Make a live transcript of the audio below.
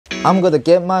I'm gonna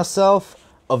get myself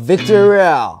a victory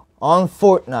royale on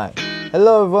Fortnite.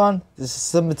 Hello everyone, this is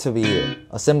Simba TV here.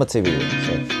 Simba TV here,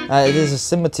 sorry. This is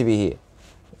Simba TV here.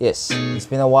 Yes, it's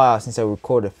been a while since I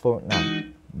recorded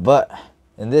Fortnite. But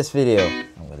in this video,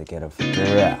 I'm gonna get a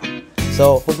victory royale.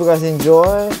 So, hope you guys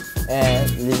enjoy and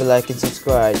leave a like and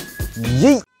subscribe.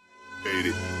 Yeet!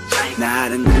 Nah, I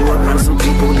done grew up around some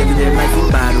people living their life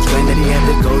in bottles. Granddaddy had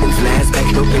the golden flask,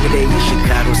 back though every day in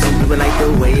Chicago. Some people like the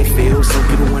way it feels, some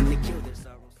people want to kill their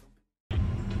sorrows.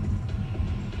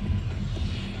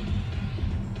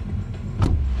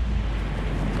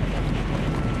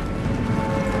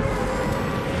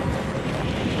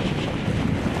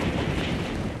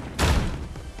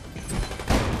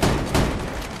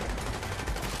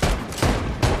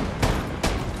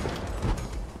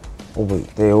 Oh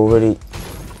wait,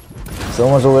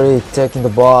 someone's already attacking the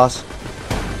boss.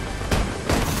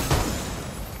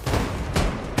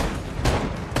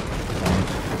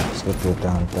 Let's get to it,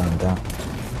 down.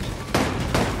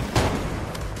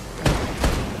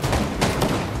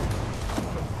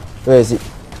 Where is he?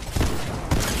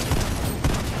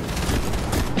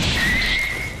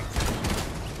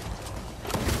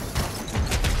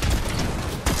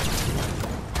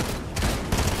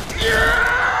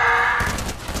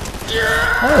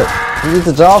 Hey, you did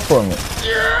the job for me.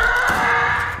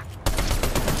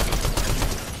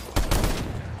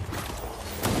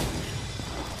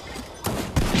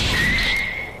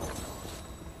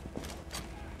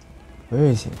 Where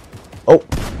is he? Oh!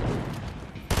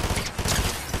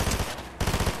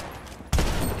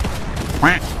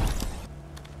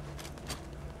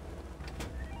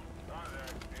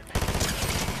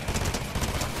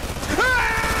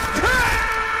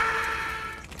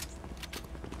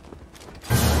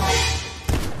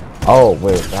 Oh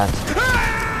wait, that's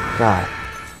God.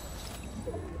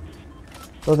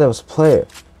 Thought that was a player.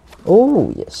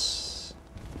 Oh yes.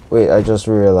 Wait, I just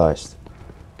realized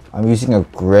I'm using a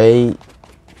gray.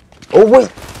 Oh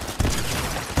wait.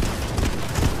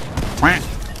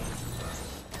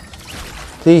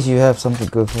 Please, you have something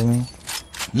good for me?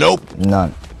 Nope.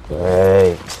 None.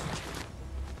 Great.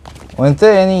 Weren't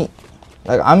there any?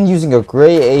 Like, I'm using a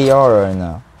gray AR right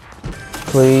now.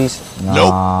 Please.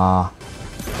 Nah.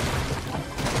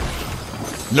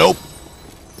 Nope.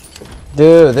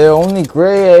 Dude, they're only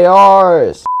gray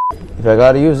ARs. If I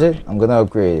gotta use it, I'm gonna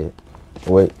upgrade it.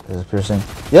 Oh, wait, there's a person.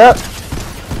 Yep.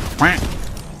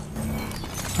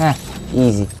 Heh,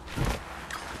 easy.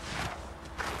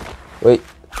 Wait.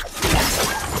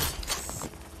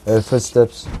 There are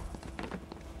footsteps.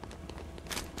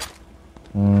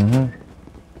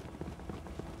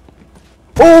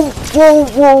 Oh,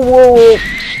 whoa.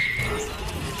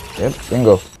 Yep,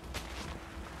 bingo.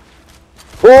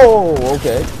 Oh,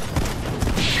 okay.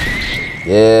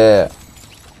 Yeah.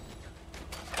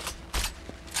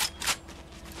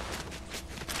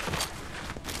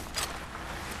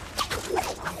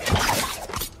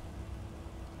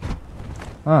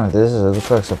 This looks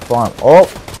like a farm. Oh!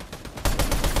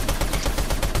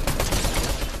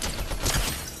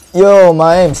 Yo,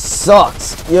 my aim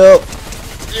sucks. Yo.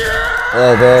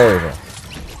 Yeah, there you go.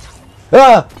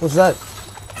 Ah! What's that?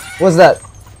 What's that?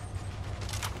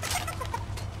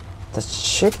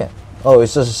 That's chicken. Oh,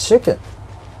 it's just a chicken.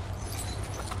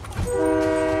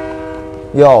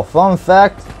 Yo, fun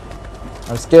fact.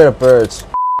 I'm scared of birds.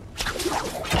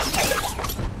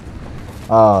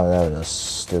 Oh, that was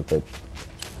stupid.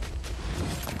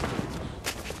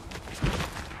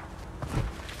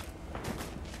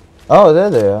 Oh, there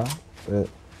they are. But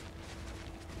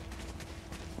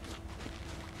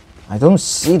I don't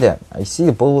see them. I see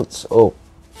the bullets. Oh.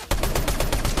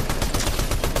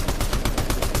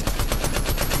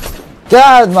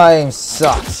 God, my aim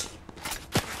sucks.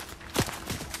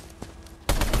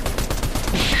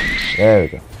 There we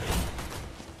go.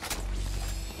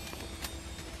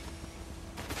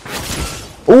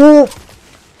 Ooh!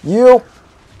 You!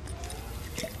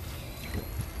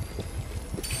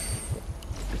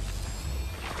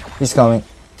 He's coming.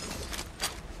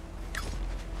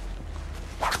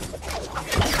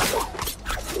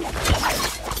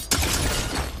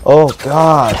 Oh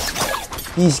God!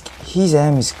 His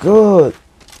aim is good.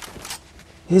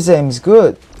 His aim is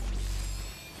good.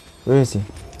 Where is he?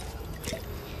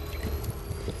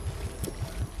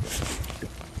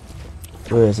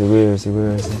 Where is he? Where is he?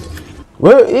 Where is he?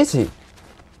 Where is he?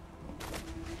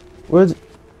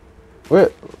 Where?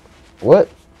 What?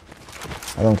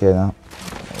 I don't care now.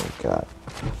 Oh God.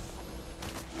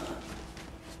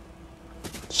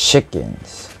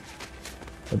 Chickens.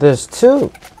 But there's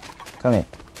two. Come here.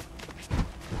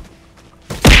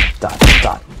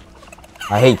 Dot.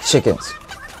 I hate chickens.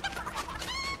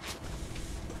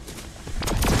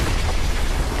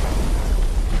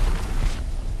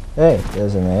 Hey,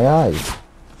 there's an AI.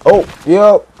 Oh,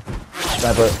 yo!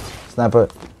 Sniper, sniper.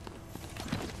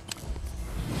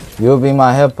 You'll be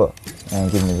my helper. And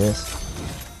give me this.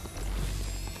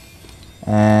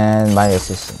 And my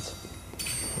assistant.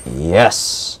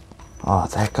 Yes! Oh,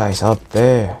 that guy's up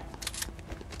there.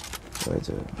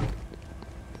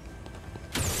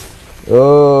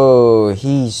 Oh,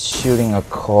 he's shooting a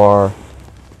car.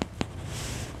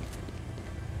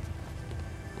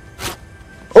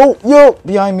 Oh, yo!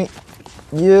 Behind me.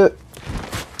 Yeah.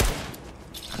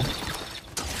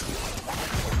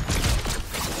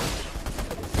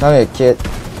 Come here, kid.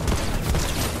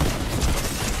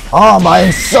 Oh,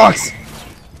 mine sucks!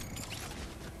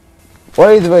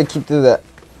 Why do I keep doing that?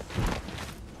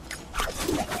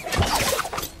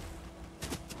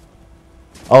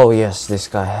 Oh yes, this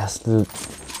guy has loot.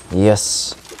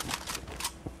 Yes.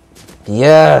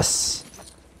 Yes!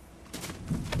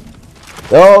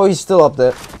 Oh, he's still up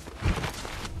there.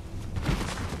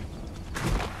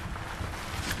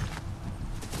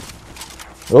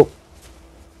 Oh.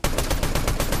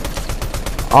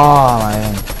 Ah,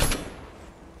 man.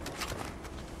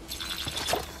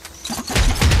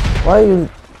 Why are you...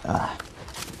 Ah.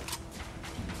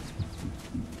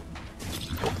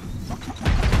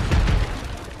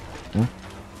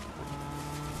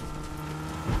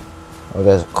 Oh,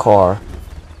 there's a car.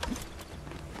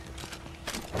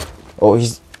 Oh,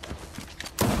 he's...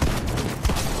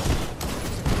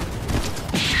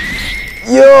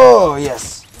 Yo,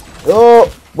 yes.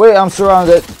 Oh, wait, I'm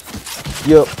surrounded.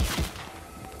 Yo.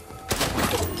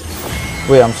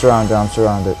 Wait, I'm surrounded, I'm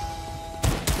surrounded.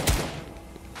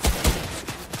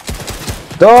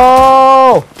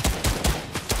 No!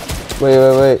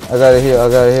 Wait. I gotta heal, I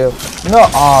gotta heal. No!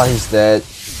 Oh, he's dead.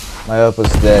 My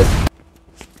helper's dead.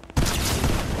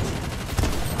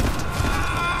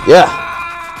 Yeah!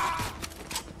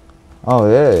 Oh,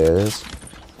 there it is.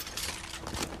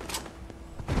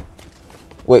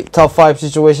 Wait, top 5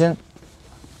 situation?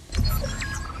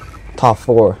 Top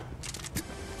 4.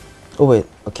 Oh, wait,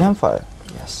 a campfire.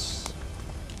 Yes.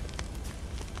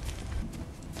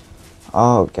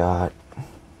 Oh, God.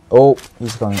 Oh,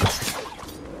 he's going.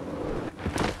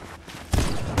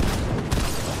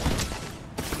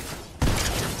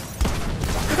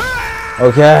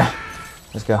 Okay,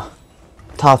 let's go.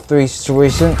 Top 3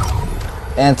 situation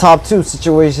and top 2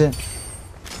 situation.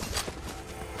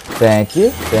 Thank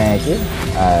you,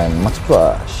 and much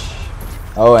crush.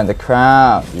 Oh, and the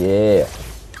crown, yeah.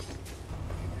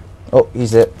 Oh,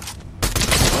 he's it.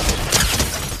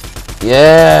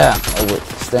 Yeah. Oh wait,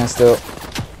 stand still.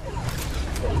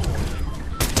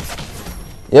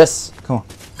 Yes, come on.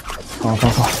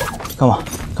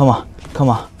 Come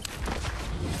on.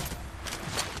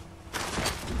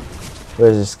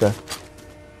 Where's this guy?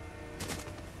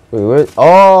 Wait, where?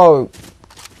 Oh!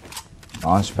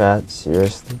 Launch pad,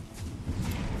 seriously?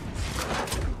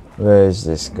 Where is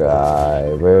this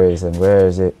guy? Where is him? Where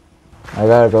is it? I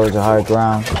gotta go to high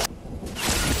ground.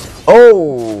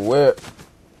 Oh! Where?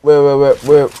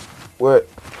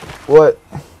 What?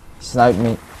 Snipe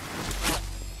me.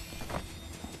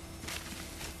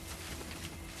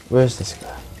 Where's this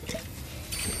guy?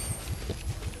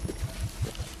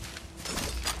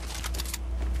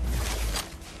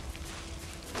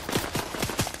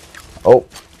 Oh,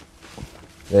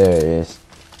 there it is.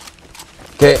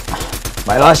 Okay,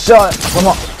 my last shot. Come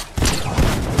on.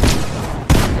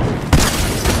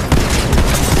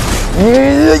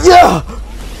 Yeah.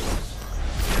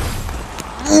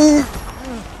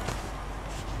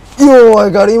 Yo, I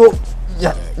got him.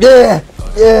 Yeah.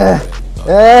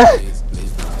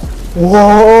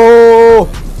 Whoa.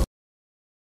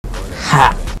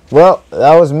 Ha. Well,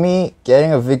 that was me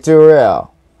getting a victory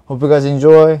royale. Hope you guys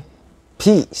enjoy.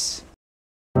 Peace.